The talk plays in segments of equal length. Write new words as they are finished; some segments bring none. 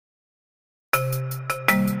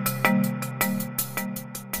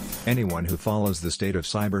Anyone who follows the state of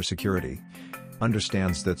cybersecurity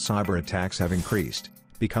understands that cyber attacks have increased,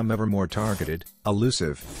 become ever more targeted,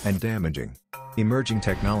 elusive, and damaging. Emerging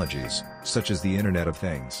technologies, such as the Internet of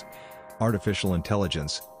Things, artificial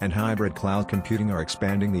intelligence, and hybrid cloud computing are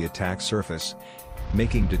expanding the attack surface,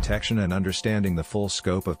 making detection and understanding the full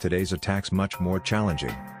scope of today's attacks much more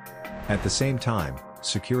challenging. At the same time,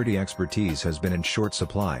 security expertise has been in short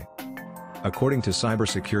supply. According to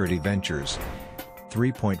Cybersecurity Ventures,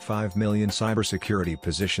 3.5 million cybersecurity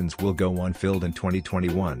positions will go unfilled in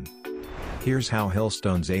 2021. Here's how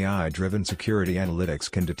Hillstone's AI-driven security analytics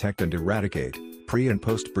can detect and eradicate pre- and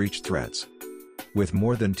post-breach threats. With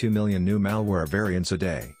more than 2 million new malware variants a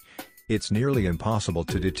day, it's nearly impossible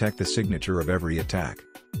to detect the signature of every attack.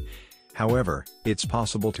 However, it's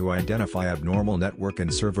possible to identify abnormal network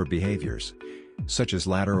and server behaviors, such as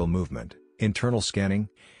lateral movement, internal scanning,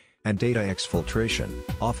 and data exfiltration,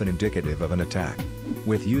 often indicative of an attack.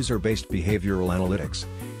 With user-based behavioral analytics,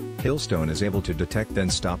 Hillstone is able to detect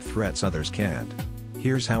and stop threats others can't.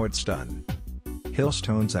 Here's how it's done.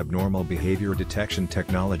 Hillstone's abnormal behavior detection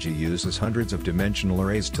technology uses hundreds of dimensional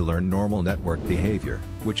arrays to learn normal network behavior,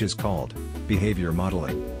 which is called behavior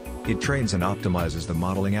modeling. It trains and optimizes the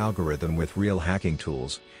modeling algorithm with real hacking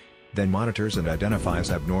tools, then monitors and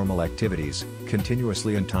identifies abnormal activities,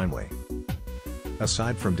 continuously and timely.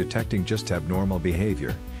 Aside from detecting just abnormal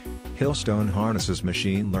behavior, Hillstone harnesses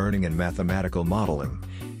machine learning and mathematical modeling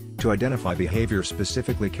to identify behavior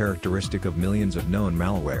specifically characteristic of millions of known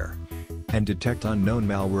malware, and detect unknown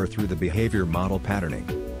malware through the behavior model patterning.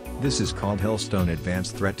 This is called Hillstone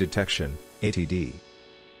Advanced Threat Detection, ATD.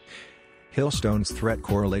 Hillstone's threat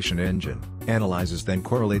correlation engine analyzes then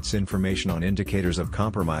correlates information on indicators of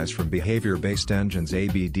compromise from behavior-based engines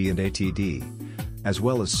ABD and ATD, as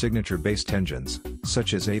well as signature-based engines,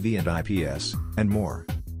 such as AV and IPS, and more.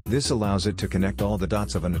 This allows it to connect all the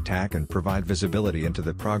dots of an attack and provide visibility into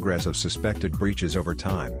the progress of suspected breaches over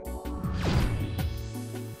time.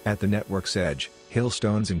 At the network's edge,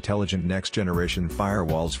 Hillstone's intelligent next-generation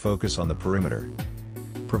firewalls focus on the perimeter,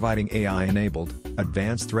 providing AI-enabled,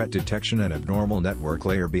 advanced threat detection and abnormal network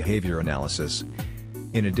layer behavior analysis,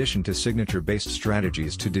 in addition to signature-based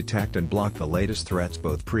strategies to detect and block the latest threats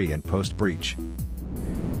both pre- and post-breach.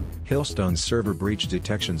 Hillstone's server breach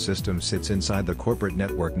detection system sits inside the corporate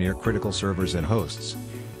network near critical servers and hosts,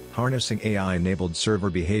 harnessing AI-enabled server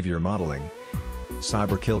behavior modeling,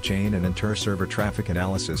 cyber kill chain and inter-server traffic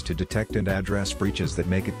analysis to detect and address breaches that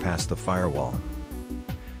make it past the firewall.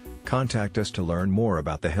 Contact us to learn more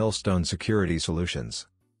about the Hillstone security solutions.